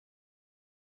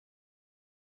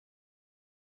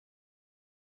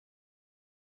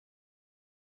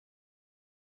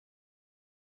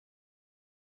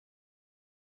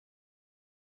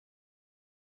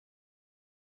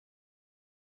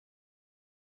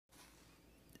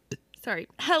Sorry.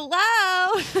 Hello.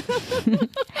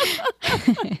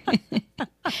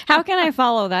 How can I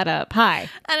follow that up? Hi.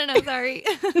 I don't know. Sorry.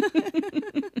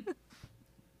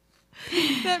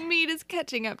 That meat is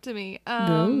catching up to me.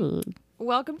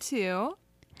 Welcome to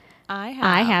I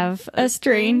have a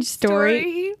strange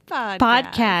story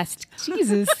podcast.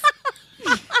 Jesus.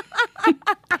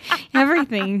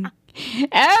 Everything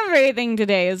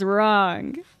today is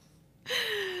wrong.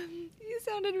 You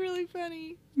sounded really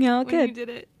funny. Yeah, when good. You did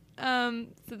it.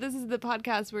 So this is the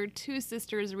podcast where two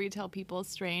sisters retell people's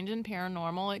strange and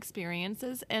paranormal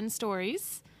experiences and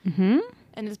stories. Mm-hmm.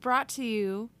 And it's brought to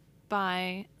you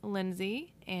by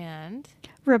Lindsay and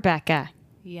Rebecca.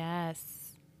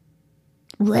 Yes.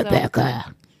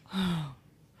 Rebecca.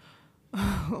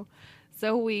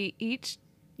 So we each,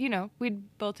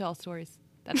 we'd both tell stories.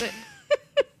 That's it.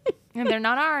 And they're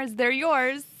not ours. They're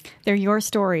yours. They're your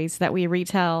stories that we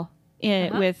retell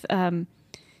with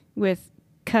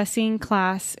cussing,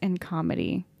 class, and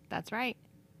comedy. That's right.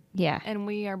 Yeah. And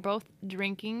we are both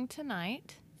drinking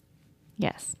tonight.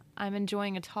 Yes. I'm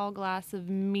enjoying a tall glass of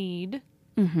mead.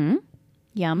 Mm-hmm.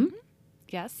 Yum. Mm-hmm.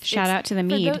 Yes. Shout out to the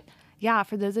mead.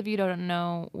 For those of you who don't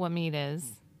know what mead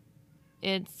is,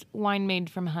 it's wine made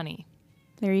from honey.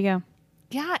 There you go.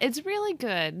 Yeah, it's really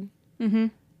good.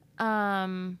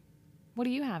 Mm-hmm. What are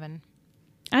you having?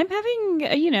 I'm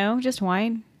having, just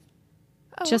wine.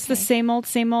 Oh, just the same old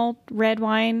red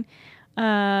wine,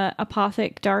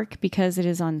 Apothic Dark, because it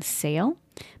is on sale.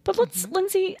 But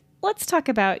Lindsay, let's talk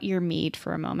about your mead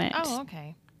for a moment. Oh,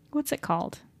 okay. What's it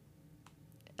called?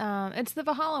 It's the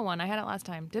Valhalla one. I had it last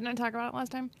time. Didn't I talk about it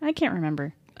last time? I can't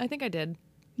remember. I think I did.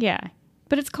 Yeah.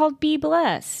 But it's called Be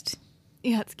Blessed.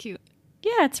 Yeah, it's cute.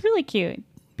 Yeah, it's really cute.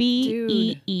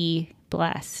 B-E-E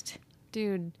Blessed.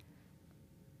 Dude.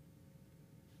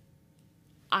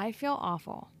 I feel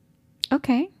awful.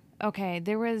 Okay.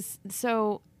 There's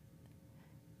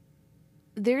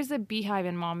a beehive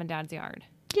in Mom and Dad's yard.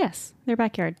 Yes, their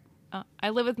backyard. I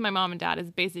live with my mom and dad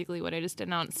is basically what I just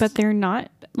announced. But they're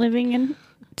not living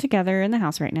together in the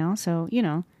house right now, so,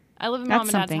 I live in Mom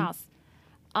and Dad's house.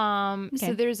 So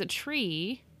there's a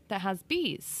tree that has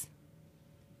bees.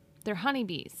 They're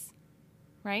honeybees,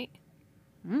 right?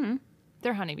 Mm.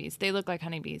 They're honeybees. They look like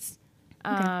honeybees.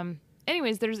 Okay.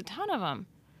 Anyways, there's a ton of them.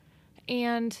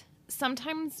 And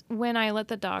sometimes when I let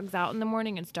the dogs out in the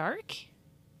morning, it's dark.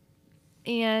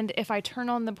 And if I turn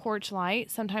on the porch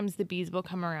light, sometimes the bees will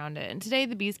come around it. And today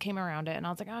the bees came around it, and I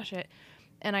was like, oh, shit.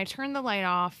 And I turned the light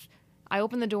off. I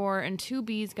opened the door, and 2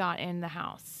 bees got in the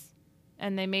house.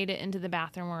 And they made it into the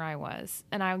bathroom where I was.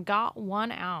 And I got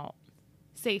one out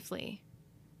safely.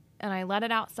 And I let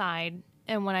it outside.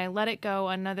 And when I let it go,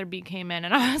 another bee came in.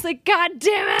 And I was like, God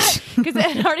damn it! Because it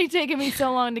had already taken me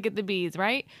so long to get the bees,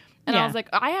 right? And I was like,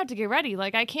 I have to get ready.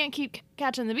 Like, I can't keep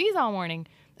catching the bees all morning.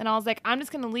 And I was like, I'm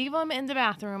just going to leave them in the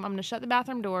bathroom. I'm going to shut the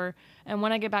bathroom door. And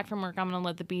when I get back from work, I'm going to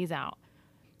let the bees out.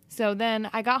 So then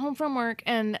I got home from work,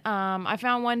 and I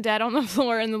found one dead on the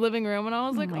floor in the living room. And I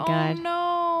was like, my oh, God.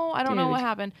 No. I don't know what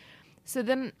happened. So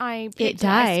then It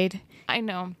died. I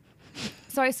know.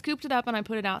 So I scooped it up, and I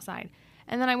put it outside.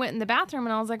 And then I went in the bathroom,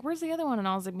 and I was like, where's the other one? And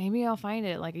I was like, maybe I'll find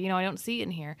it. Like, I don't see it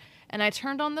in here. And I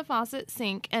turned on the faucet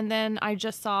sink, and then I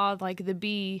just saw, like, the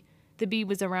bee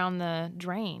was around the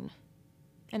drain.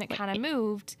 And it kind of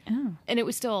moved, and it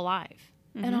was still alive.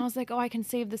 Mm-hmm. And I was like, oh, I can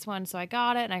save this one. So I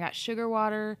got it, and I got sugar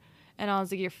water. And I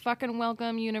was like, you're fucking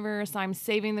welcome, universe. I'm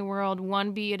saving the world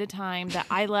one bee at a time that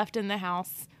I left in the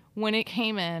house when it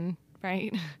came in,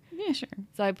 right? Yeah, sure.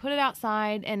 So I put it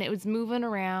outside, and it was moving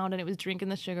around, and it was drinking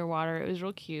the sugar water. It was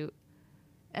real cute.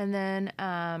 And then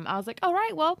I was like, all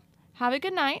right, well, have a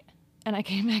good night. And I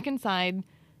came back inside,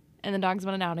 and the dogs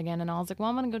went out again. And I was like, well,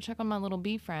 I'm going to go check on my little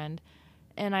bee friend.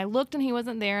 And I looked, and he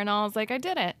wasn't there, and I was like, I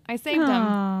did it. I saved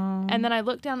him. And then I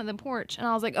looked down at the porch, and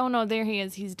I was like, oh, no, there he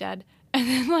is. He's dead. And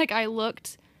then, I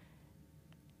looked,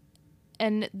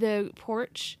 and the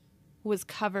porch was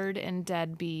covered in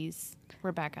dead bees,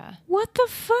 Rebecca. What the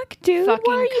fuck, dude? Fucking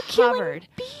Why are you covered.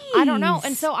 Killing bees? I don't know.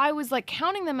 And so I was,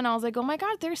 counting them, and I was like, oh, my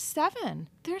God, there's 7.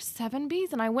 There's 7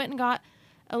 bees. And I went and got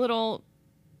a little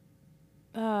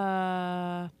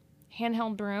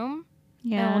handheld broom.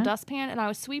 And a little dustpan, and I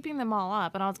was sweeping them all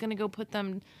up, and I was going to go put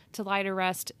them to lie to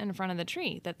rest in front of the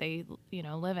tree that they,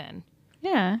 live in.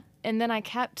 Yeah. And then I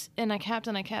kept.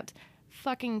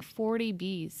 Fucking 40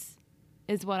 bees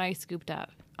is what I scooped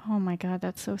up. Oh my God,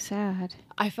 that's so sad.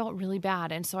 I felt really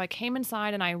bad, and so I came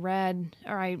inside and I read,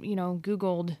 or I,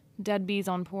 Googled dead bees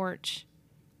on porch,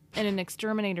 and an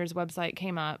exterminator's website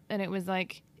came up, and it was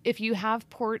like, if you have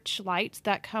porch lights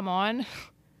that come on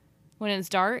when it's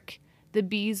dark, the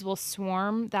bees will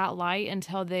swarm that light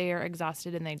until they are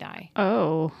exhausted and they die.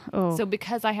 Oh. So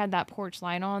because I had that porch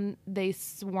light on, they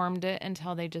swarmed it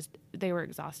until they were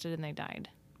exhausted and they died.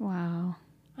 Wow.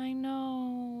 I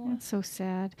know. That's so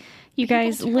sad. You People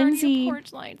guys, turn Lindsay, your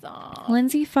porch lights off.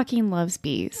 Lindsay fucking loves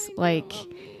bees. Like, Love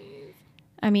bees.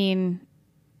 I mean,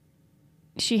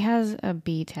 she has a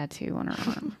bee tattoo on her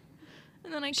arm.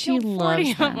 And then I She killed 40 loves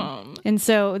of them. them. And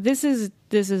so this is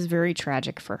very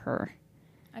tragic for her.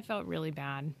 I felt really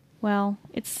bad. Well,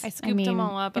 it's I scooped them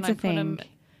all up and it's I a put thing. them.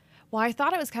 Well, I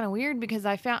thought it was kind of weird because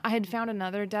I had found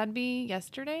another dead bee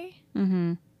yesterday,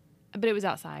 but it was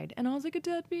outside, and I was like, a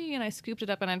dead bee, and I scooped it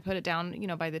up and I put it down,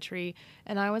 by the tree,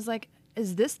 and I was like,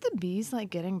 is this the bees like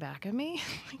getting back at me?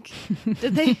 Like,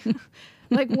 did they?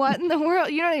 Like, what in the world?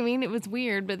 You know what I mean? It was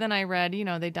weird, but then I read,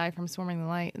 they die from swarming the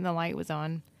light, and the light was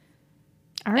on.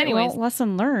 All right, Anyways. well,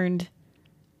 lesson learned.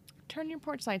 Turn your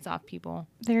porch lights off, people.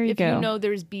 There you if go. you know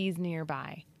there's bees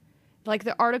nearby. Like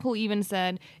the article even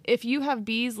said, if you have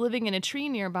bees living in a tree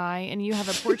nearby and you have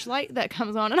a porch light that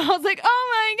comes on, and I was like, oh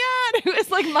my God, it was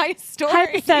like my story.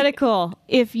 Hypothetical.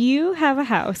 If you have a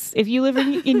house, if you live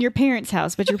in your parents'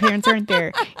 house, but your parents aren't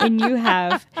there, and you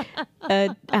have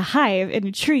a hive and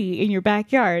a tree in your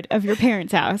backyard of your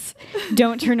parents' house,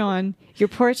 don't turn on your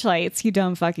porch lights, you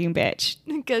dumb fucking bitch.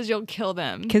 Because you'll kill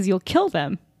them. Because you'll kill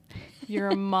them. You're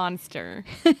a monster.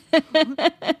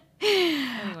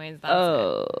 Anyways, that's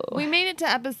it. We made it to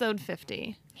episode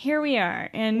 50. Here we are.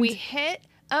 And We hit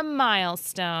a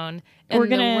milestone in We're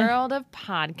the gonna- world of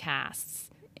podcasts.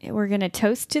 we're going to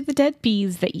toast to the dead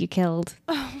bees that you killed.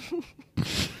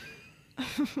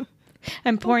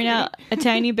 I'm pouring out a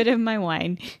tiny bit of my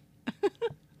wine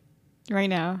right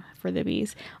now for the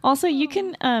bees. Also, you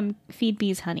can feed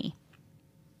bees honey.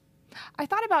 I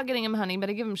thought about getting him honey, but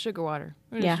I give him sugar water.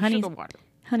 Yeah, honey's- sugar water.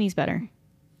 Honey's better.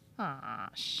 Ah,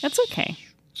 That's okay.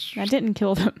 That didn't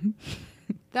kill them.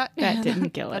 That didn't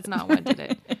kill it. That's not what did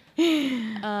it.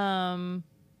 You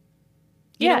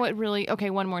Yeah. know what really? Okay,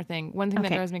 one more thing. One thing that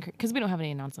Okay. drives me crazy, because we don't have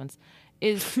any announcements,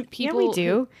 is Yeah, people. we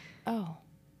do. Oh,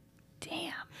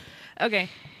 Damn. okay.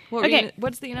 Okay.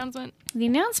 What's the announcement? The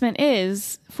announcement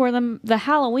is for the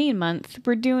Halloween month,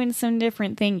 we're doing some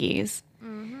different thingies.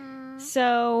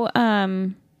 So,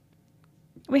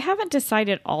 we haven't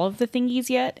decided all of the thingies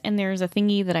yet, and there's a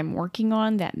thingy that I'm working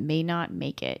on that may not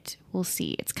make it. We'll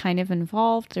see. It's kind of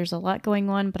involved. There's a lot going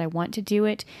on, but I want to do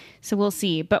it, so we'll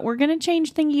see. But we're going to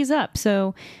change thingies up.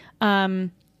 So,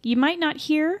 you might not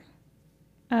hear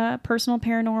personal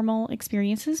paranormal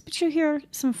experiences, but you'll hear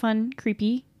some fun,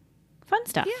 creepy, fun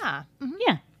stuff. Yeah.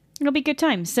 Yeah, it'll be a good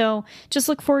time. So just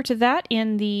look forward to that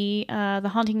in the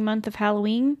haunting month of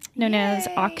Halloween, known as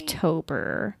Yay.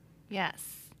 October.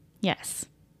 Yes. Yes,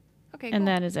 Okay. and cool.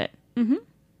 that is it.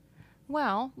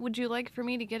 Well, would you like for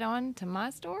me to get on to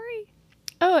my story?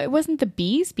 Oh, it wasn't the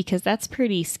bees because that's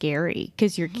pretty scary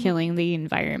because you're killing the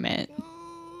environment.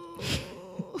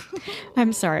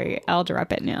 I'm sorry. I'll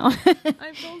drop it now.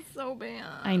 I feel so bad.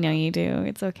 I know you do.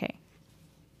 It's okay.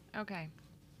 Okay.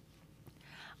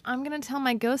 I'm gonna tell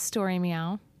my ghost story,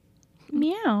 meow.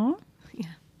 Meow.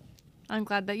 I'm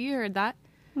glad that you heard that.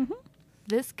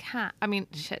 This cat,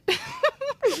 shit.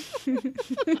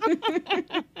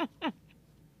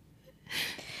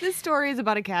 This story is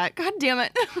about a cat. God damn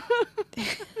it.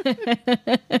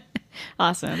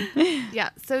 Awesome. Yeah,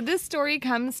 so this story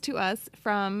comes to us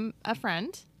from a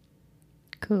friend,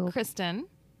 Cool. Kristen.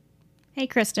 Hey,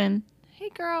 Kristen. Hey,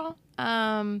 girl.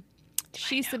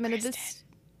 She submitted this.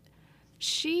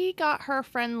 She got her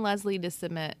friend Leslie to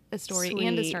submit a story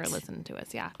and to start Sweet. listening to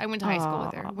us. Yeah, I went to high school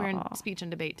with her. We're in Aw. speech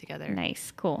and debate together.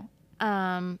 Nice. Cool.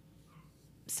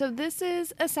 So this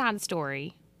is a sad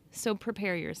story. So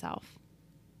prepare yourself.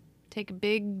 Take a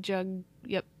big jug.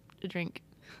 Yep, a drink.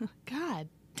 God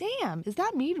damn, is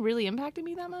that mead really impacting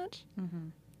me that much?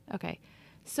 Okay.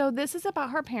 So this is about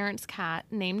her parents' cat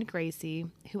named Gracie,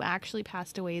 who actually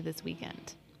passed away this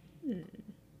weekend.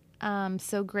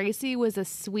 So Gracie was a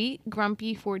sweet,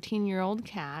 grumpy 14-year-old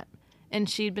cat, and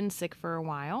she'd been sick for a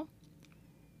while.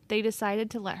 They decided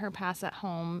to let her pass at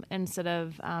home instead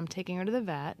of taking her to the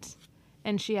vet,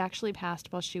 and she actually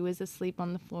passed while she was asleep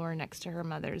on the floor next to her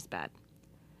mother's bed.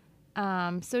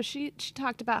 So she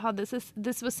talked about how this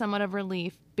was somewhat of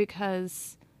relief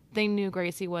because they knew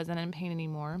Gracie wasn't in pain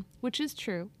anymore, which is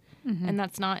true, and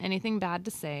that's not anything bad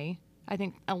to say. I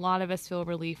think a lot of us feel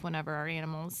relief whenever our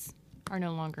animals are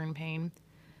no longer in pain.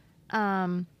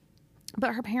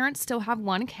 But her parents still have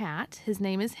one cat. His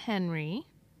name is Henry,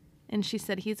 and she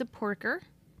said he's a porker,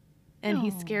 and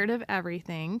he's scared of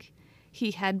everything.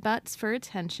 He headbutts for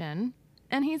attention,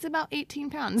 and he's about 18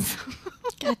 pounds.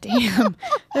 God damn.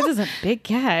 This is a big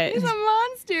cat. He's a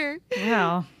monster.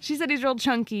 Wow. She said he's real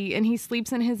chunky, and he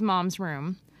sleeps in his mom's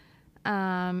room.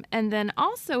 And then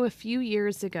also a few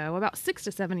years ago, about 6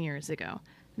 to 7 years ago,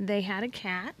 they had a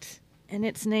cat, and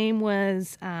its name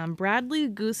was Bradley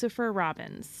Guccifer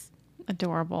Robbins.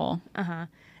 Adorable. Uh-huh.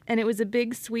 And it was a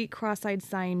big, sweet, cross-eyed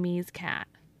Siamese cat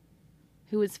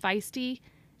who was feisty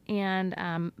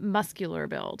and muscular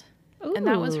build. Ooh. And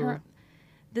that was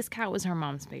this cat was her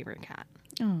mom's favorite cat.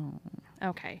 Oh.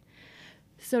 Okay.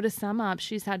 So to sum up,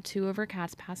 she's had 2 of her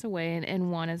cats pass away,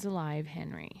 and 1 is alive,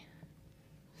 Henry.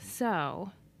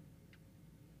 So,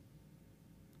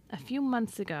 a few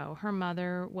months ago, her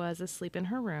mother was asleep in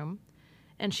her room,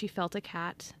 and she felt a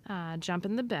cat jump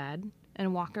in the bed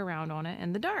and walk around on it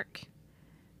in the dark.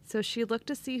 So she looked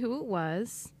to see who it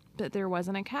was, but there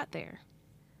wasn't a cat there.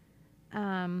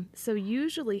 So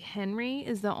usually Henry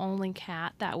is the only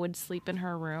cat that would sleep in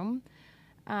her room,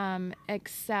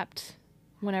 except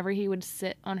whenever he would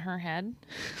sit on her head,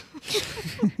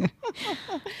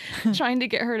 trying to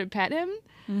get her to pet him.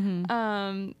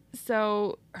 Mm-hmm.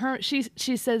 So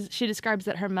she says, she describes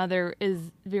that her mother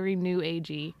is very new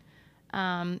agey.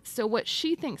 So what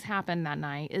she thinks happened that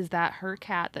night is that her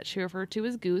cat that she referred to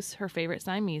as Goose, her favorite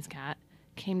Siamese cat,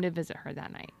 came to visit her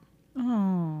that night.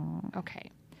 Oh.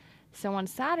 Okay. So on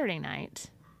Saturday night,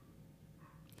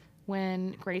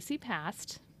 when Gracie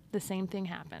passed, the same thing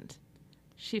happened.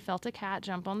 She felt a cat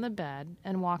jump on the bed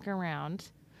and walk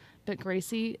around, but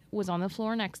Gracie was on the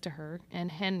floor next to her,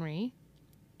 and Henry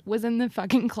was in the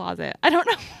fucking closet. I don't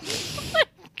know.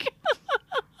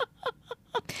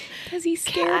 Because he's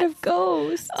scared of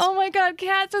ghosts. Oh my God,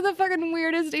 cats are the fucking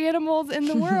weirdest animals in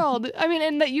the world. I mean,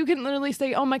 and that you can literally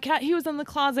say, oh, my cat, he was in the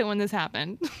closet when this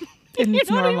happened. And it's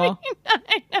normal.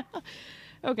 I know.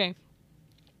 Okay.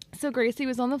 So Gracie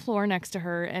was on the floor next to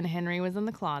her, and Henry was in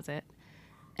the closet.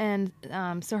 And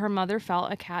so her mother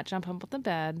felt a cat jump up on the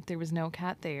bed. There was no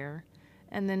cat there.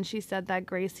 And then she said that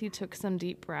Gracie took some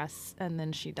deep breaths, and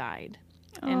then she died.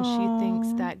 And she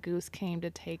thinks that Goose came to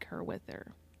take her with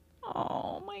her.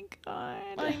 Oh my God.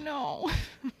 I know.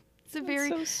 It's a very,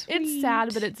 so sweet. it's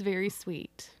sad, but it's very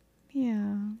sweet.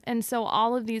 Yeah. And so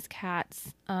all of these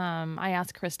cats, I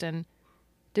asked Kristen,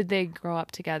 did they grow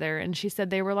up together? And she said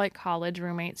they were like college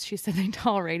roommates. She said they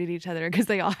tolerated each other because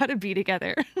they all had to be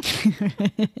together.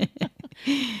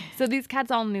 So these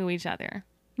cats all knew each other.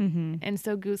 Mm-hmm. And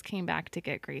so Goose came back to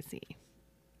get Gracie.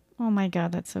 Oh my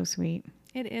God, that's so sweet.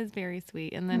 It is very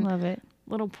sweet. And then I love it.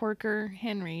 Little Porker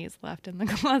Henry is left in the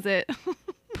closet.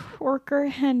 Porker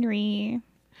Henry.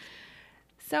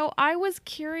 So I was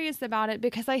curious about it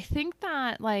because I think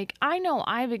that, like, I know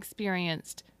I've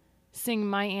experienced seeing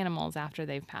my animals after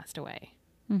they've passed away.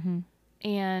 Mm-hmm.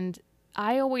 And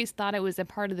I always thought it was a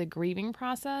part of the grieving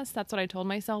process. That's what I told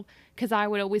myself, because I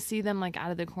would always see them, like,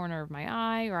 out of the corner of my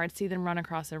eye, or I'd see them run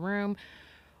across a room.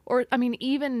 Or, I mean,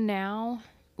 even now,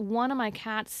 one of my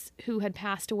cats who had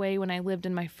passed away when I lived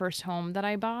in my first home that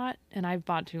I bought, and I've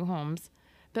bought 2 homes,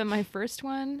 but my first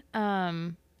one,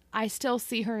 I still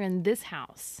see her in this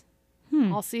house.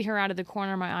 I'll see her out of the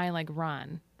corner of my eye, like,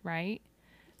 run, right?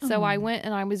 So I went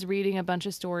and I was reading a bunch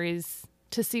of stories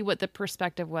to see what the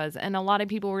perspective was. And a lot of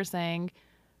people were saying,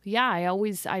 yeah,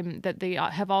 that they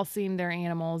have all seen their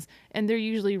animals, and they're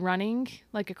usually running,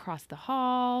 like, across the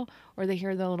hall, or they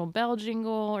hear the little bell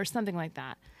jingle or something like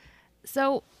that.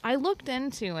 So I looked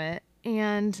into it,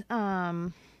 and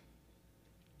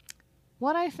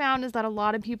what I found is that a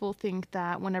lot of people think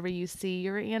that whenever you see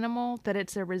your animal, that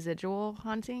it's a residual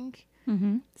haunting.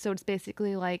 Mm-hmm. So it's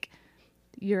basically like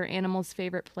your animal's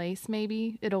favorite place,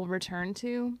 maybe it'll return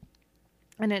to.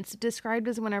 And it's described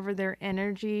as whenever their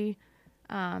energy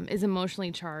is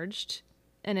emotionally charged,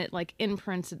 and it, like,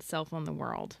 imprints itself on the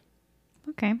world.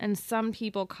 Okay. And some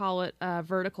people call it a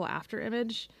vertical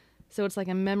afterimage. So it's like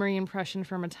a memory impression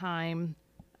from a time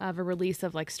of a release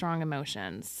of, like, strong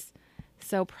emotions.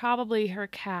 So probably her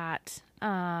cat,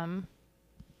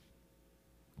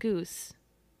 Goose,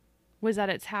 was at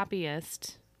its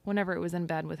happiest whenever it was in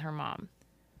bed with her mom.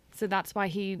 So that's why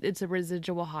it's a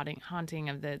residual haunting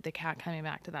of the cat coming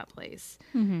back to that place,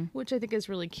 which I think is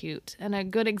really cute. And a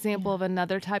good example of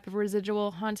another type of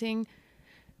residual haunting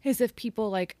is if people,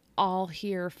 like, all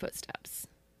hear footsteps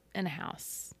in a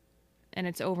house, and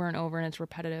it's over and over and it's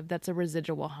repetitive. That's a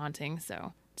residual haunting.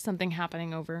 So something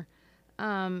happening over.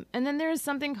 And then there's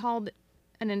something called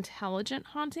an intelligent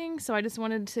haunting. So I just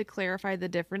wanted to clarify the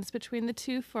difference between the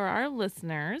two for our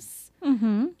listeners.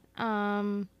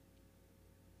 Mm-hmm.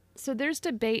 So there's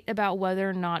debate about whether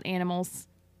or not animals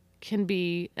can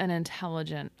be an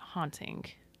intelligent haunting,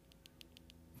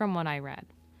 from what I read.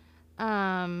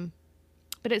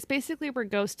 but it's basically where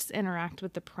ghosts interact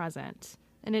with the present.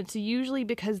 And it's usually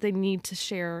because they need to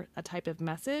share a type of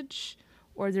message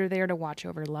or they're there to watch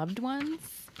over loved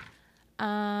ones.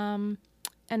 And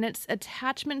it's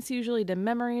attachments usually to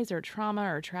memories or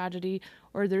trauma or tragedy,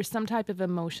 or there's some type of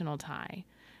emotional tie.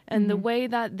 And the way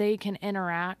that they can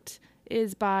interact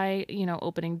is by,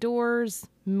 opening doors,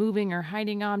 moving or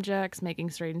hiding objects, making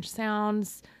strange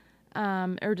sounds,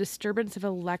 or disturbance of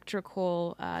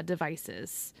electrical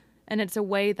devices. And it's a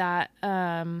way that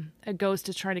a ghost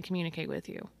is trying to communicate with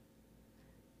you.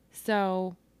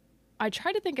 So I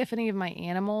tried to think if any of my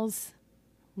animals,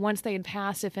 once they had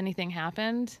passed, if anything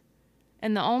happened.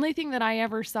 And the only thing that I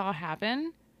ever saw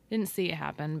happen, didn't see it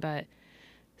happen, but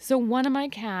so one of my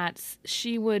cats,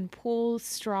 she would pull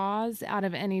straws out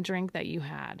of any drink that you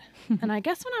had. And I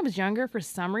guess when I was younger, for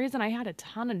some reason, I had a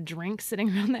ton of drinks sitting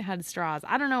around that had straws.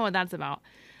 I don't know what that's about.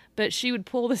 But she would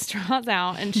pull the straws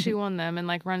out and chew on them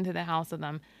and run to the house with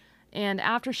them. And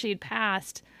after she'd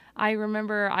passed, I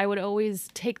remember I would always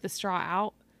take the straw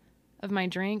out of my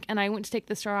drink. And I went to take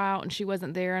the straw out and she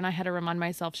wasn't there. And I had to remind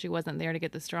myself she wasn't there to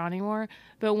get the straw anymore.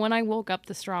 But when I woke up,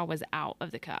 the straw was out of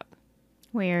the cup.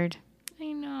 Weird.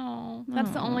 I know.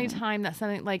 That's the only time that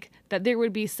something that there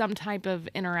would be some type of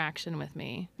interaction with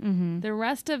me. Mm-hmm. The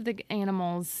rest of the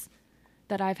animals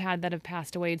that I've had that have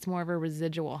passed away, it's more of a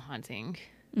residual haunting.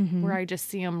 Mm-hmm. Where I just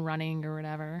see them running or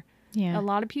whatever. Yeah. A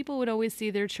lot of people would always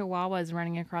see their chihuahuas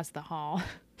running across the hall.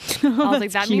 I was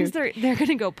like, that means they're going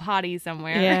to go potty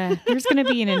somewhere. Yeah. There's going to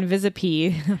be an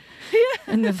Invisipee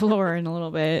in the floor in a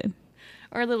little bit.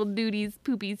 Or little duties,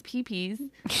 poopies, peepees.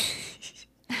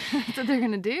 That's what they're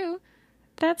going to do.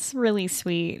 That's really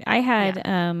sweet. I had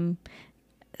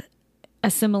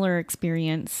a similar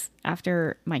experience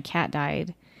after my cat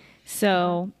died.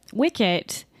 So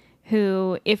Wicket,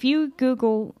 who, if you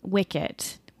Google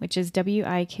Wicket, which is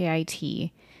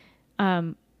Wikit,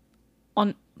 on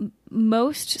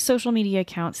most social media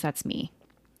accounts, that's me.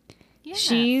 Yeah.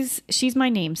 She's my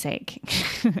namesake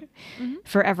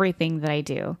for everything that I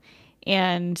do.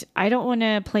 And I don't want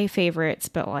to play favorites,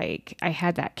 but I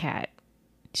had that cat.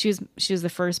 She was the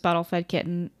first bottle-fed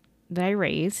kitten that I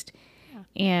raised. Yeah.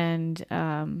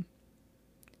 And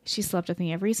she slept with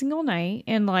me every single night.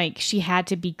 And she had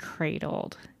to be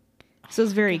cradled. So it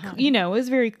was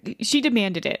very, she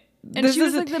demanded it. And she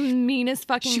was the meanest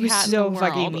fucking cat in the world. She was so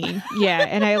fucking mean. Yeah,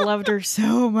 and I loved her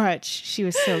so much. She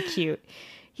was so cute.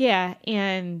 Yeah,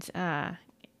 and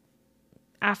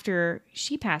after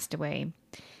she passed away,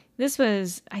 this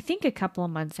was, I think, a couple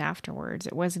of months afterwards.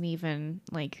 It wasn't even,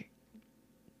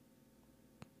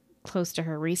 close to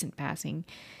her recent passing,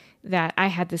 that I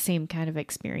had the same kind of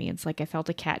experience. I felt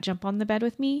a cat jump on the bed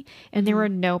with me, and there were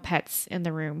no pets in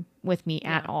the room with me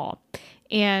at all.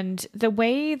 And the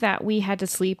way that we had to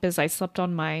sleep is I slept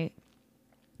on my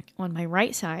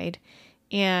right side,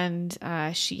 and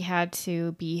she had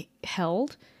to be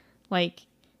held. I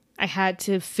had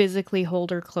to physically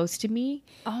hold her close to me.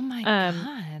 Oh my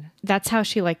God. That's how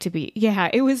she liked to be.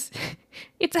 Yeah, it was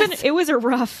a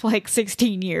rough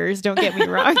 16 years, don't get me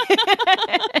wrong.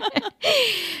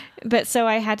 But so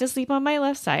I had to sleep on my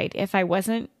left side. If I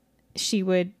wasn't, she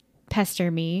would pester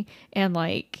me and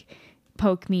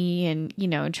poke me and,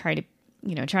 try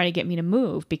to get me to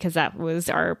move, because that was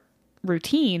our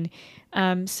routine.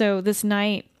 So this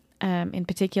night, in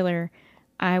particular,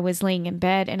 I was laying in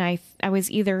bed, and I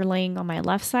was either laying on my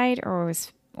left side or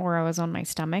I was on my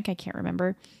stomach. I can't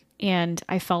remember. And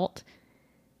I felt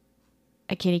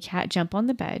a kitty cat jump on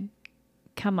the bed,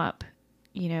 come up,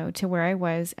 to where I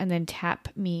was, and then tap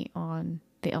me on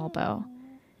the elbow.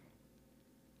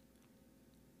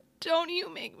 Don't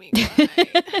you make me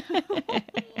cry.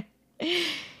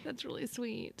 That's really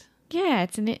sweet. Yeah,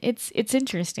 it's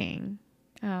interesting.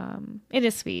 It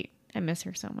is sweet. I miss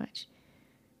her so much.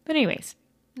 But anyways.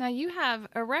 Now, you have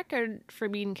a record for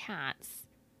being cats.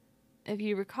 If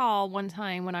you recall, one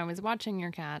time when I was watching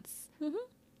your cats,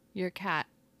 your cat,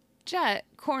 Jet,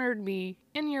 cornered me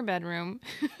in your bedroom.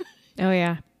 Oh,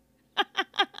 yeah.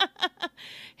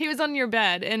 He was on your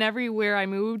bed, and everywhere I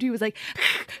moved, he was like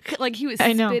he was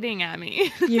spitting at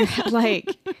me. Yeah,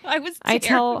 I was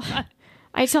terrified.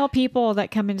 I tell people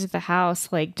that come into the house,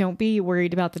 don't be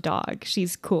worried about the dog.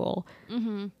 She's cool.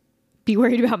 Mm-hmm. Be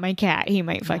worried about my cat. He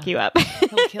might fuck you up.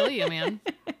 He'll kill you, man.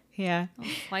 Yeah.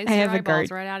 He'll slice your eyeballs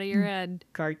right out of your head.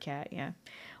 Guard cat, yeah.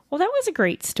 Well, that was a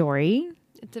great story.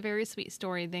 It's a very sweet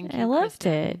story. Thank you, I loved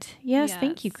Kristen. it. Yes,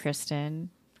 thank you,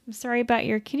 Kristen. I'm sorry about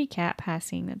your kitty cat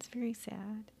passing. That's very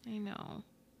sad. I know.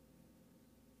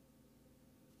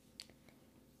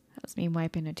 That was me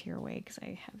wiping a tear away because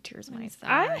I have tears in my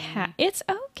eyes. It's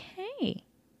okay.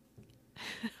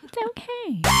 It's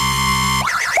okay.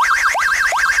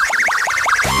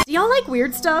 Do y'all like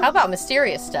weird stuff? How about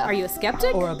mysterious stuff? Are you a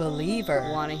skeptic? Or a believer?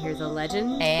 Want to hear the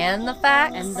legend? And the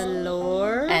facts? And the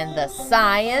lore? And the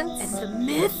science? And the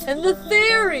myth? And the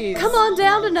theories? Come on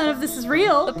down to None of This Is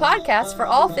Real, The podcast for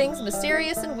all things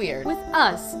mysterious and weird. with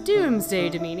us, Doomsday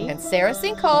Domini, And Sarah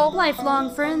Sinkhole.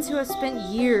 lifelong friends who have spent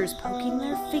years poking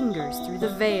their fingers through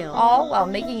the veil. All while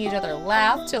making each other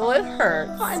laugh till it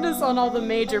hurts. Find us on all the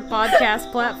major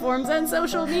podcast platforms and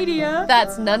social media.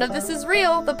 That's None of This Is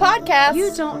Real, the podcast.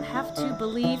 You don't have to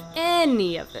believe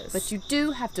any of this. But you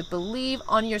do have to believe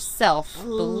on yourself.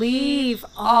 believe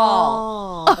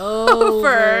all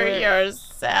over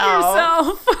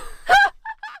yourself.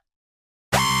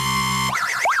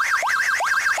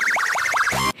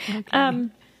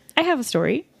 I have a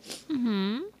story.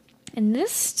 And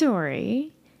this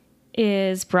story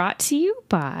is brought to you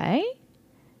by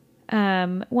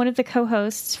one of the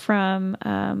co-hosts from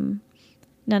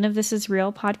None of This Is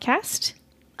Real podcast.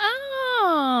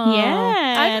 Oh.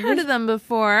 Yeah. I've heard of them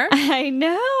before. I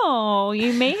know.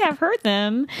 You may have heard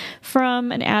them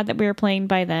from an ad that we were playing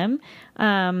by them.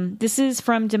 This is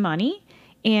from Damani,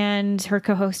 and her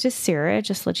co-host is Sarah,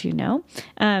 just to let you know.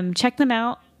 Check them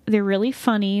out. They're really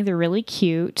funny. They're really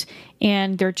cute.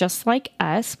 And they're just like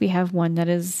us. We have one that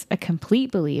is a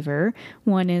complete believer.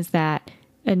 One is that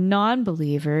a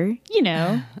non-believer, you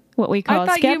know, what we call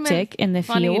a skeptic in the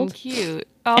funny field. And cute.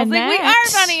 I was And like, we that-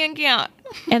 are funny and cute.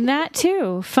 And that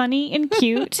too, funny and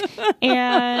cute.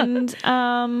 And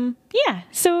yeah,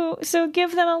 so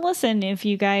give them a listen if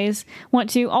you guys want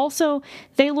to. Also,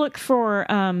 they look for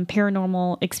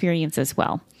paranormal experience as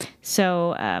well.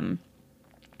 So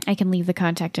I can leave the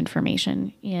contact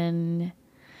information in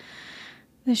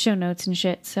the show notes and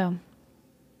shit. So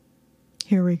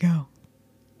here we go.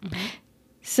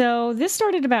 So this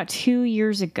started about 2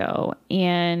 years ago,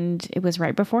 and it was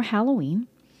right before Halloween.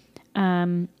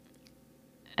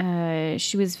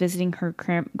 She was visiting her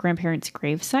grandparents'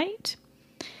 gravesite.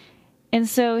 And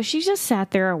so she just sat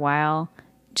there a while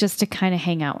just to kind of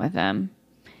hang out with them.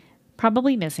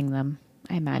 Probably missing them,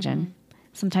 I imagine.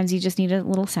 Sometimes you just need a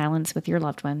little silence with your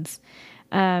loved ones.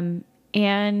 And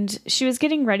she was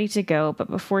getting ready to go, but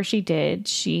before she did,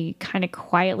 she kind of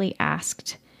quietly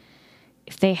asked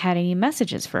if they had any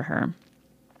messages for her.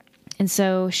 And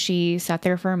so she sat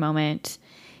there for a moment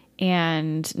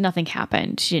and nothing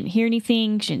happened. She didn't hear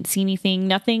anything. She didn't see anything.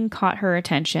 Nothing caught her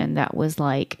attention that was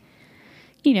like,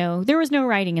 you know, there was no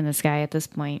writing in the sky at this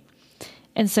point.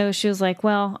 And so she was like,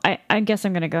 well, I guess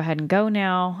I'm going to go ahead and go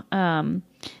now.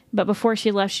 But before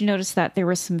she left, she noticed that there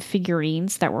were some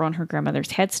figurines that were on her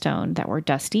grandmother's headstone that were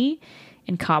dusty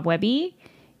and cobwebby,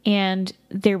 and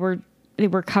they were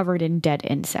covered in dead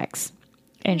insects.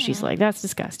 And she's like, that's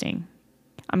disgusting.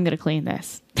 I'm going to clean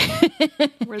this.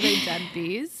 Were they dead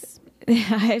bees?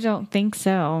 I don't think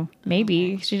so.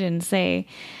 Maybe. Okay. She didn't say.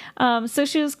 So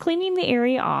she was cleaning the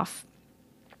area off.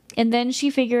 And then she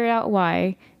figured out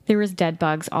why there was dead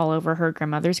bugs all over her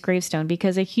grandmother's gravestone,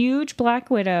 because a huge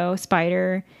black widow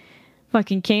spider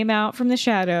fucking came out from the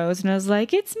shadows and was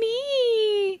like, it's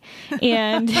me.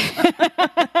 And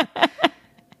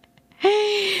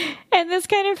and this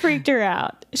kind of freaked her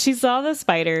out. She saw the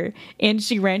spider and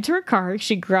she ran to her car.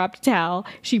 She grabbed a towel.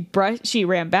 She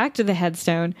ran back to the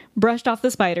headstone, brushed off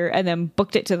the spider, and then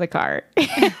booked it to the car.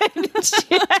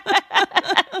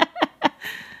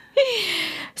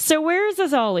 So where is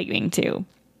this all leading to?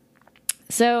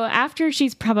 So after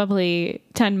she's probably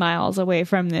 10 miles away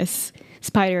from this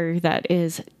spider that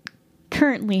is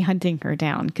currently hunting her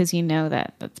down, because you know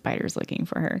that spider's looking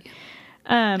for her.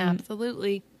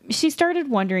 Absolutely. She started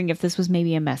wondering if this was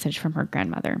maybe a message from her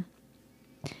grandmother.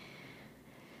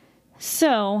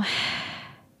 So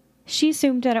she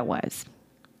assumed that it was.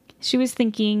 She was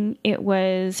thinking it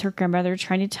was her grandmother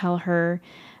trying to tell her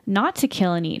not to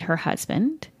kill and eat her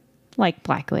husband, like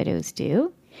black widows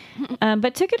do,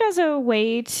 but took it as a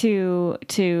way to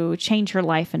change her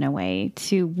life in a way,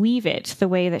 to weave it the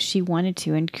way that she wanted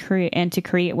to and to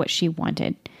create what she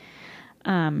wanted.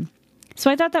 So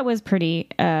I thought that was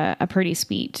a pretty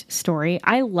sweet story.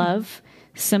 I love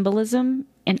symbolism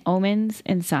and omens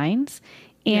and signs.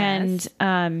 And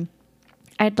yes.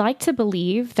 I'd like to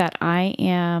believe that I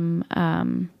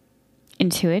am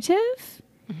intuitive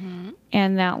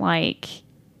and that like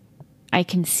I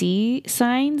can see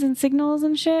signs and signals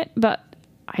and shit, but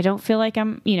I don't feel like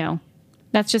I'm,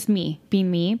 that's just me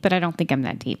being me, but I don't think I'm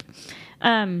that deep.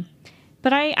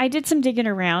 But I did some digging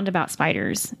around about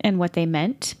spiders and what they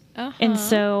meant. And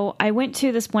so I went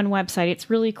to this one website. It's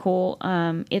really cool.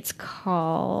 It's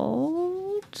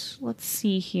called, let's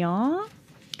see here.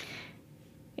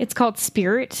 It's called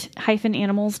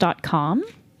spirit-animals.com.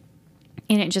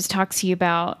 And it just talks to you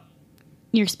about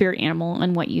your spirit animal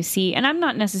and what you see. And I'm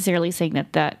not necessarily saying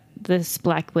that this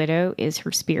Black Widow is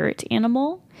her spirit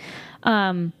animal.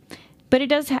 But it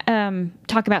does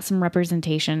talk about some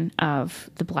representation of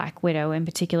the Black Widow, in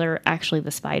particular, actually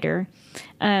the spider.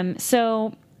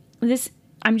 So this,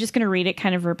 I'm just going to read it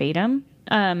kind of verbatim.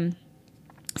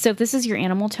 So if this is your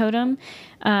animal totem,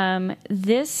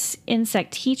 this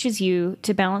insect teaches you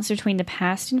to balance between the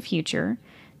past and future,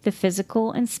 the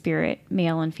physical and spirit,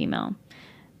 male and female.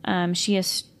 She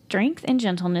has strength and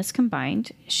gentleness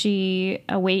combined. She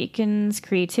awakens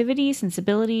creativity,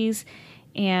 sensibilities,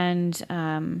 and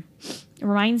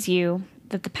reminds you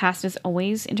that the past is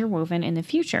always interwoven in the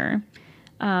future.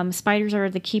 Spiders are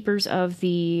the keepers of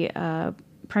the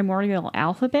primordial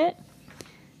alphabet.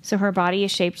 So her body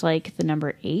is shaped like the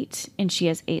number 8, and she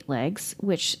has 8 legs,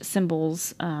 which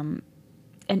symbols an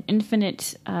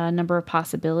infinite number of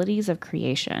possibilities of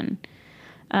creation.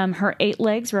 Her 8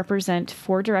 legs represent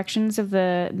 4 directions of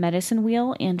the medicine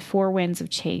wheel and 4 winds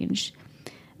of change.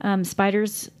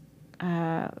 Spiders,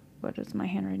 what does my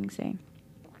handwriting say?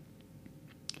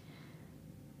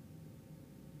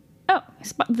 Oh,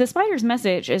 the spider's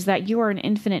message is that you are an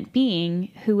infinite being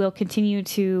who will continue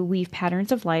to weave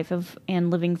patterns of life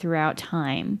and living throughout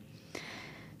time.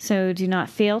 So do not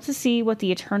fail to see what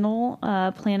the eternal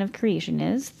plan of creation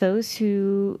is. Those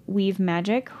who weave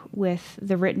magic with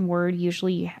the written word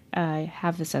usually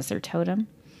have this as their totem.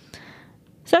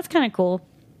 So that's kind of cool.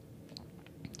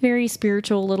 Very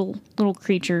spiritual little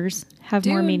creatures have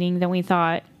more meaning than we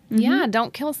thought. Mm-hmm. Yeah,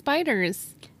 don't kill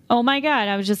spiders. Oh my God,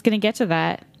 I was just going to get to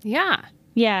that. Yeah.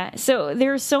 Yeah, so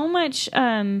there's so much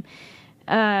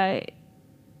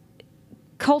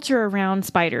culture around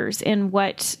spiders and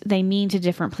what they mean to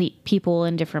different people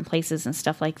in different places and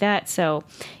stuff like that. So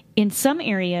in some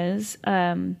areas,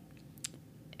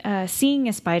 seeing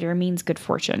a spider means good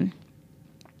fortune.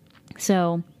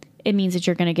 So it means that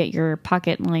you're going to get your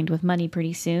pocket lined with money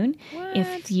pretty soon. What?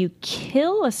 If you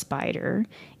kill a spider,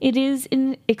 it is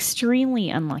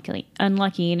extremely unlucky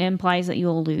and implies that you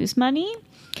will lose money.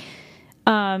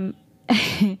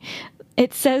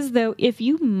 It says, though, if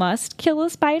you must kill a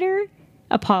spider,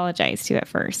 apologize to it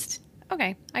first.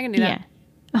 Okay, I can do that.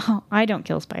 Yeah. Oh, I don't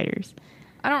kill spiders.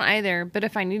 I don't either, but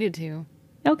if I needed to.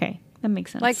 Okay, that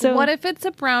makes sense. Like, so, what if it's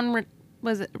a brown,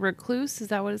 was it recluse? Is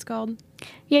that what it's called?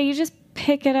 Yeah, you just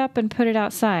pick it up and put it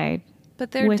outside.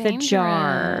 But they're with dangerous. a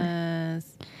jar.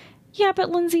 Yeah, but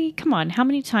Lindsay, come on. How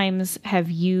many times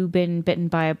have you been bitten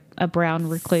by a brown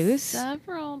recluse?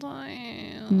 Several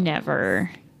times. Never.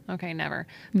 Okay, never.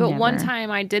 But one Never.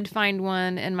 time I did find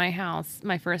one in my house,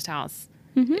 my first house.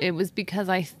 Mm-hmm. It was because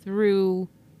I threw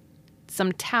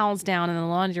some towels down in the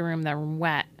laundry room that were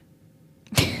wet.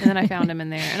 And then I found him in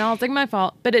there. And I was like, my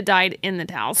fault. But it died in the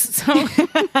towels. So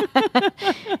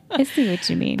I see what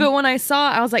you mean. But when I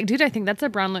saw it, I was like, dude, I think that's a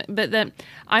brown. But then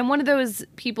I'm one of those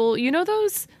people, you know,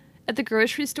 those at the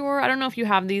grocery store. I don't know if you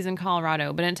have these in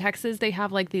Colorado, but in Texas, they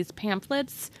have like these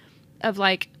pamphlets of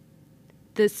like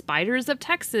the spiders of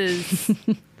Texas,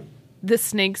 the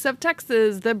snakes of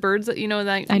Texas, the birds that, you know,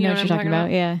 that I you know what you're talking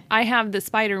about. Yeah. I have the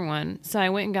spider one. So I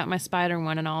went and got my spider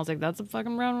one and I was like, that's a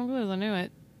fucking brown recluse. I knew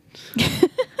it.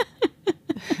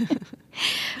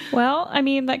 Well, I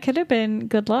mean, that could have been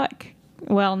good luck.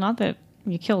 Well, not that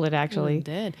you killed it, actually. It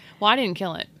did. Well, I didn't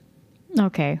kill it.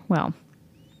 Okay, well,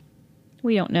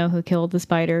 we don't know who killed the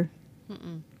spider.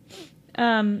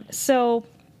 So,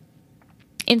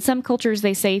 in some cultures,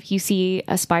 they say if you see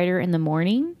a spider in the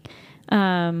morning,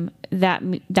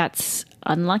 that's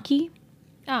unlucky.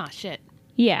 Ah, shit.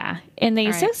 Yeah, and they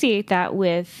All right. associate that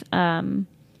with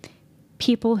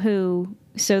people who.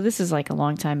 So this is like a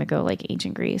long time ago, like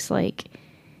ancient Greece. Like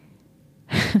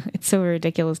it's so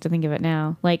ridiculous to think of it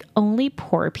now. Like only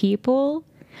poor people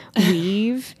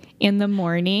weave in the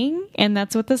morning, and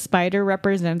that's what the spider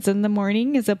represents in the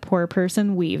morning, is a poor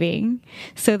person weaving.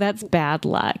 So that's bad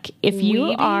luck. If you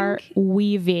Weaving? are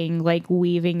weaving, like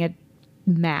weaving a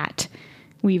mat,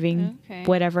 weaving Okay.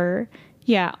 whatever,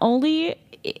 yeah, only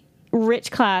rich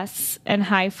class and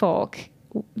high folk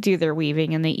do their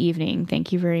weaving in the evening.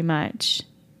 Thank you very much.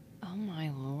 Oh, my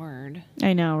Lord.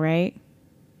 I know, right?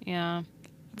 Yeah.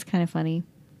 It's kind of funny.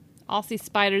 I'll see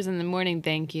spiders in the morning,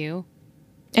 thank you.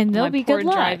 And they'll My be poor good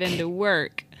luck. drive into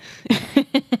work.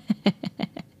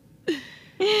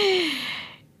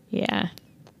 Yeah.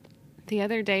 The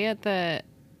other day at the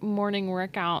morning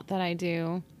workout that I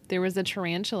do, there was a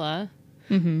tarantula.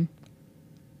 Mm-hmm.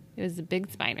 It was a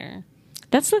big spider.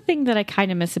 That's the thing that I kind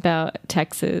of miss about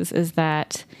Texas, is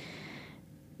that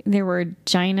there were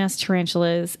giant-ass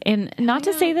tarantulas. And not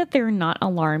to say that they're not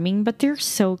alarming, but they're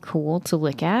so cool to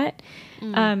look at.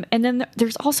 And then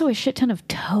there's also a shit ton of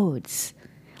toads.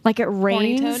 Like it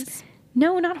Horny rains. toads?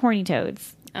 No, not horny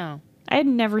toads. Oh. I had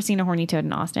never seen a horny toad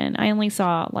in Austin. I only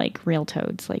saw like real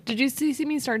toads. Like Did you see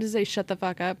me start to say shut the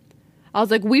fuck up? I was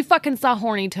like, we fucking saw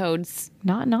horny toads.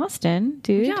 not in Austin,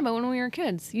 dude. Yeah, but when we were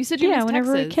kids. You said you Yeah, were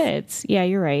whenever we were Texas. kids. Yeah,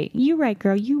 you're right. You right,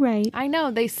 girl. You right. I know.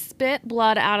 They spit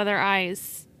blood out of their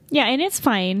eyes. Yeah, and it's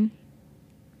fine.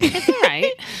 It's all right.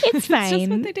 It's It's just what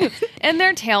fine. they do. And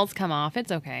their tails come off.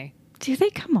 It's okay. Do they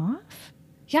come off?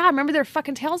 Yeah, I remember their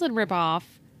fucking tails would rip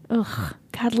off. Ugh.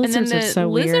 God, And lizards then are the so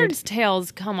lizards' weird.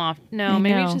 tails come off. No, I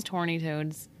maybe it's know. just horny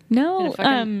toads. No, and it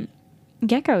fucking-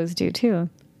 geckos do too.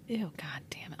 Ew, god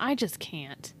damn it. I just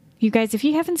can't. You guys, if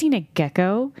you haven't seen a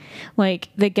gecko, like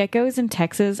the geckos in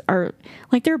Texas are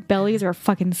like their bellies are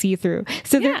fucking see through.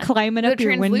 So they're Yeah, climbing they're up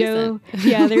your window.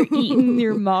 Yeah, they're eating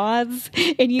your moths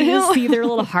and you just see their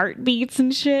little heartbeats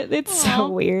and shit. It's so Aw.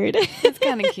 weird. It's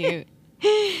kind of cute.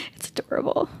 It's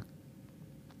adorable.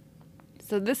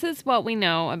 So this is what we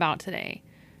know about today.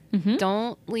 Mm-hmm.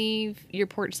 Don't leave your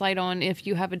porch light on if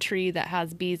you have a tree that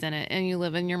has bees in it and you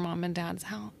live in your mom and dad's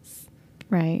house.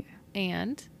 Right.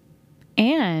 And,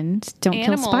 And don't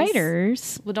Animals. kill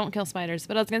spiders. well, don't kill spiders,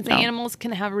 but I was going to say No. animals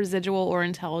can have residual or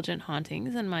intelligent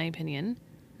hauntings, in my opinion.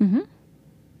 Mhm.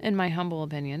 In my humble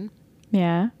opinion.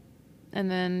 Yeah.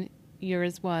 And then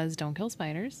yours was don't kill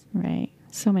spiders. Right.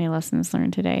 So many lessons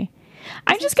learned today.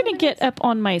 I'm just going to get up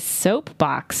on my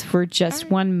soapbox for just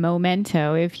one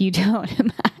memento, if you don't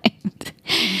mind.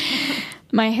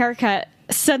 My haircut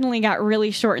suddenly got really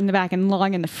short in the back and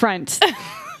long in the front.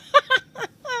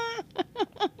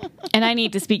 And I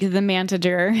need to speak to the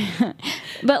manager.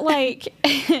 But, like,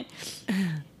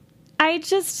 I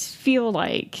just feel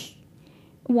like,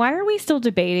 why are we still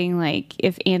debating, like,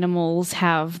 if animals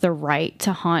have the right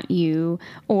to haunt you,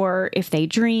 or if they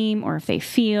dream, or if they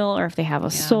feel, or if they have a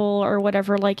soul, or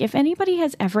whatever? Like, if anybody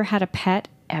has ever had a pet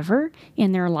ever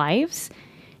in their lives,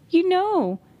 you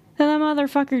know that that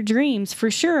motherfucker dreams. For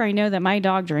sure, I know that my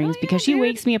dog dreams because she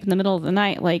wakes me up in the middle of the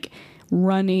night, like,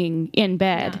 running in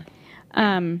bed.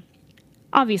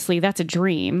 Obviously, that's a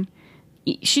dream.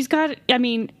 She's got, I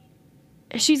mean,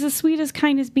 she's the sweetest,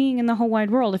 kindest being in the whole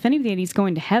wide world. If anybody's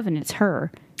going to heaven, it's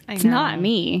her. It's not know.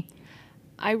 me.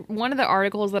 One of the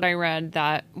articles that I read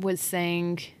that was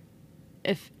saying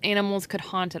if animals could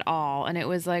haunt at all, and it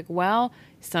was like, well,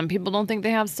 some people don't think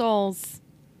they have souls.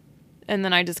 And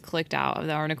then I just clicked out of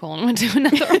the article and went to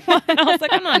another one. I was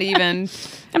like, I'm not going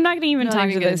to even talk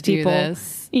to gonna those do people.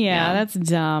 this. Yeah, that's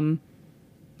dumb.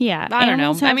 Yeah, I don't know.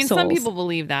 animals I have mean, some souls. people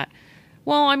believe that.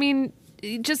 Well, I mean,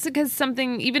 just because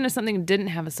something, even if something didn't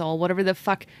have a soul, whatever the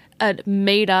fuck a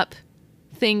made up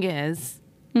thing is.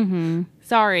 Mm-hmm.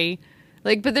 Sorry.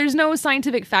 Like, but there's no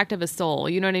scientific fact of a soul.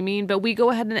 You know what I mean? But we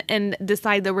go ahead and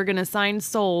decide that we're going to assign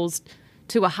souls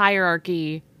to a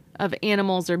hierarchy of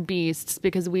animals or beasts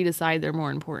because we decide they're more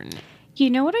important.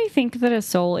 You know what I think that a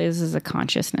soul is a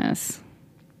consciousness.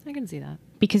 I can see that.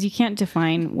 Because you can't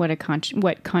define what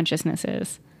what consciousness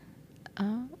is.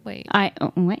 Wait.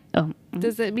 Does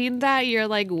Does it mean that you're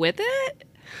like with it?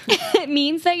 it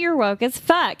means that you're woke as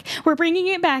fuck. We're bringing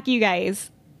it back, you guys.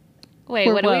 Wait,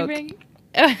 We're what do woke. we bring?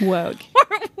 Woke.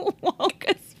 We're woke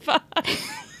as fuck.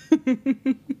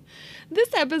 This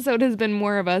episode has been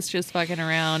more of us just fucking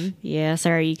around Yeah,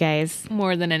 sorry, you guys.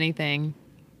 more than anything.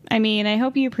 I mean, I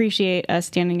hope you appreciate us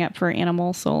standing up for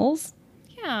animal souls.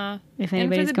 Yeah. If And for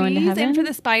anybody's the going to bees heaven. and for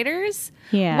the spiders.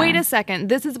 Yeah. Wait a second.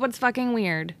 This is what's fucking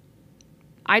weird.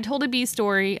 I told a bee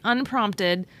story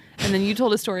unprompted, and then you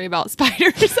told a story about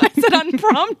spiders. I said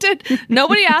unprompted.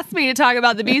 Nobody asked me to talk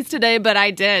about the bees today, but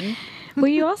I did. Well,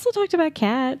 you also talked about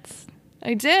cats.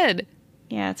 I did.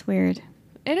 Yeah, it's weird.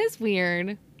 It is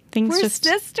weird. Things We're just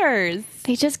sisters.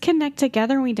 they just connect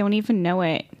together and we don't even know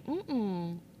it.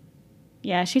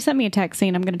 Yeah, she sent me a text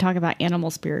saying I'm going to talk about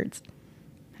animal spirits.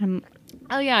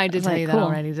 Oh yeah, I did tell like, you that cool.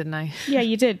 already, didn't I? Yeah,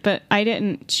 you did, but I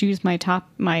didn't choose my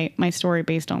story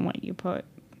based on what you put.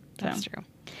 So. That's true.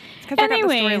 It's because I got the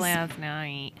story Anyways. last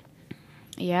night.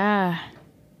 Yeah.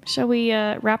 Shall we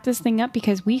wrap this thing up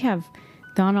because we have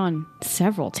gone on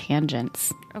several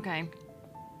tangents. Okay.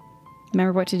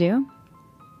 Remember what to do?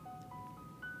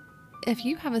 If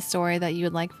you have a story that you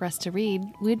would like for us to read,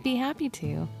 we'd be happy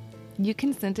to. You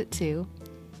can send it to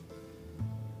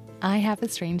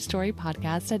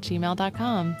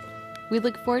ihaveastrangestorypodcast@gmail.com. We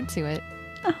look forward to it.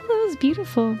 Oh, that was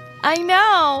beautiful. I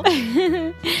know.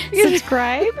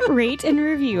 Subscribe, rate, and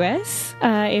review us.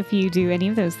 If you do any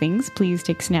of those things, please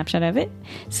take a snapshot of it.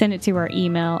 Send it to our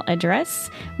email address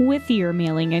with your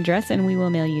mailing address, and we will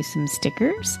mail you some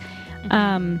stickers.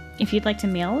 If you'd like to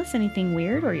mail us anything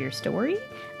weird or your story,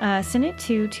 send it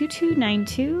to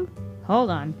 2292. Hold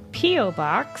on. P.O.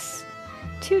 Box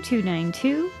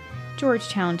 2292,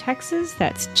 Georgetown, Texas.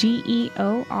 That's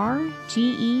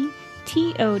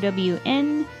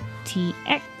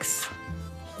GeorgetownTX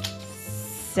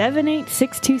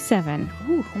 78627.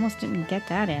 Ooh, almost didn't get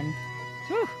that in.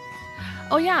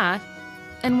 Oh, yeah.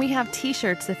 And we have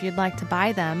t-shirts if you'd like to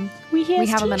buy them. We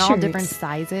have them in all t-shirts. different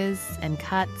sizes and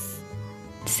cuts.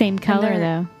 Same color,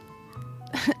 though.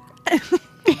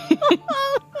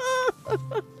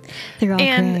 They're all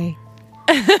And-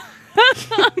 gray.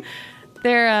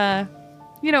 They're,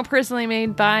 personally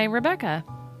made by Rebecca.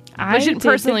 I shouldn't did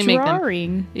personally the make them.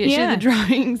 drawing. Yeah, she did the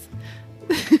drawings.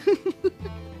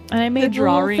 And I made the little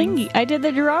drawings. thingy. I did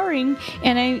the drawing,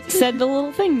 and I said the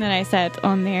little thing that I said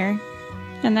on there.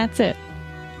 And that's it.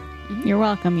 Mm-hmm. You're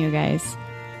welcome, you guys.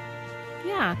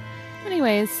 Yeah.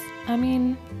 Anyways, I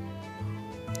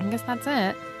guess that's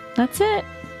it. That's it.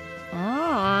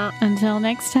 Until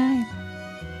next time.